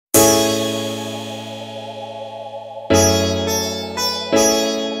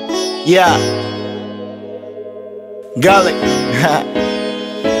Yeah. Gully.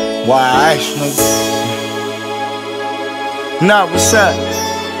 Why, Snoop? Nump, what's up?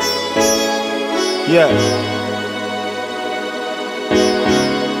 Yeah.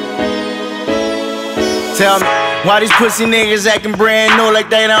 Tell me, why these pussy niggas acting brand new like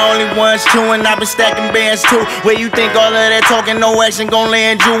they the only ones chewing? I been stacking bands too. Where you think all of that talking, no action gon'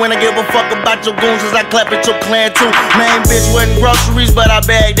 land you? When I give a fuck about your goons as I clap at your clan too. Main bitch wasn't groceries, but I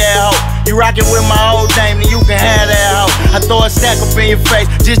bagged that hoe. You rockin' with my old dame, then you can have that hoe. I throw a stack up in your face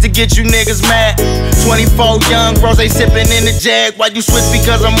just to get you niggas mad. 24 young bros, they sippin' in the jag. Why you switch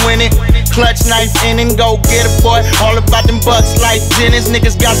because I'm winning? Clutch knife in and go get it, boy. All about them bucks like Jantz.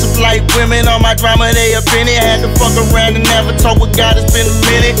 Niggas gossip like women. All my drama, they up in it. Had to fuck around and never talk with God, it's been a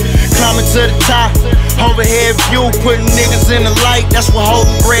minute. Climbing to the top, overhead view, putting niggas in the light. That's what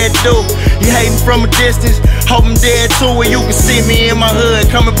holding bread do. You hating from a distance, hope I'm dead too. Where you can see me in my hood,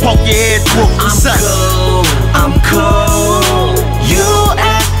 come and poke your head through. I'm cool. You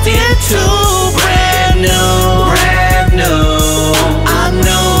acting too brand new. Brand new. I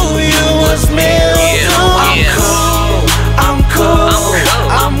know you was mildew. I'm cool. I'm cool.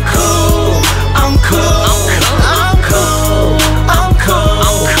 I'm cool. I'm cool. I'm cool. I'm cool.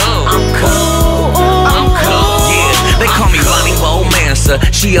 I'm cool. I'm cool. Yeah, they call me Ronnie Romancer.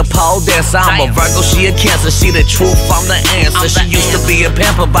 She a pole dancer, I'm a Virgo, she a Cancer. She the truth, I'm the answer. She used to be a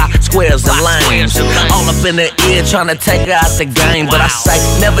pampered by squares and lanes. All up in the ear trying to take her out the game. But I say,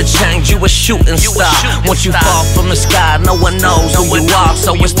 never change, you a shooting star. Once you fall from the sky, no one knows who you are.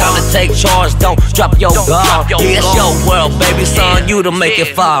 So it's time to take charge, don't drop your guard. Yeah, it's your world, baby, it's on you to make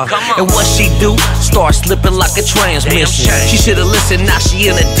it fall. And what she do? Start slipping like a transmission. She should've listened, now she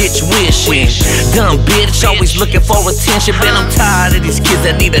in a ditch wishing. Dumb bitch, always looking for attention. Man, I'm tired of these kids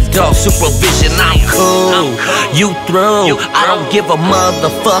that need adult supervision. I'm cool, you through. I don't give a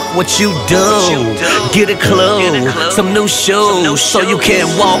motherfuck what you do. Get a clue, some new shoes, so you can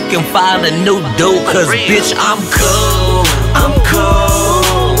walk and find a new dude. Cause bitch, I'm cool. I'm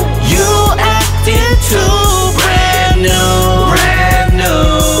cool. You acting too brand new. Brand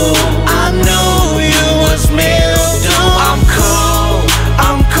new. I know you was mildew. I'm cool.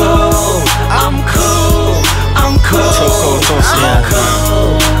 I'm cool. I'm cool. I'm cool. I'm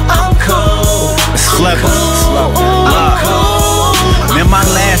cool. I'm cool. It's F.L.I.P. Man, my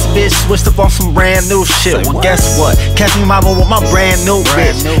last bitch switched up on some brand new shit. Well, guess what? Catch me mama with my brand new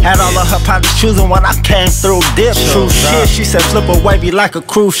bitch. Had all of her partners choosing when I came through dip. True shit, she said flip a wavy like a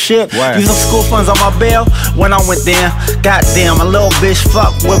cruise ship. Use some school funds on my bail when I went down. Goddamn, my little bitch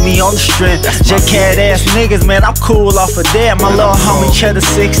fucked with me on the strength. J-cat ass niggas, man, I'm cool off of that. My little homie Cheddar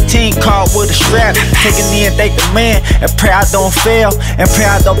 16 caught with a strap. Taking me and thank the man and pray I don't fail. And pray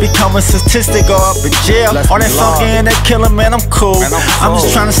I don't become a statistic or up in jail. All that funky and that killing, man, I'm cool. I'm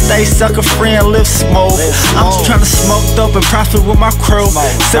just trying to stay sucker free and live smooth. I'm just trying to smoke dope and prosper with my crew.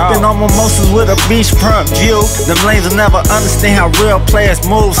 Sipping on mimosas with a beachfront view. Them lanes will never understand how real players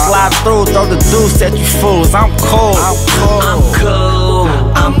move. Slide through, throw the deuce at you fools. I'm cool. I'm cool.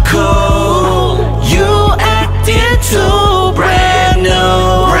 I'm cool. You acting too brand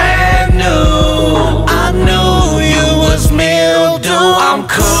new. Brand new. I knew you was mildew. I'm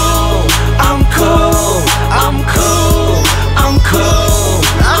cool. I'm cool. I'm cool. I'm cool.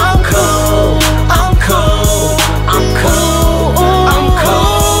 I'm cool. I'm cool. I'm cool. I'm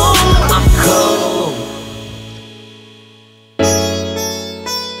cool. I'm cool.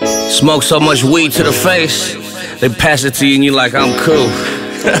 Smoke so much weed to the face, they pass it to you and you like, I'm cool.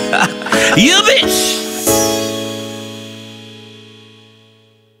 You bitch!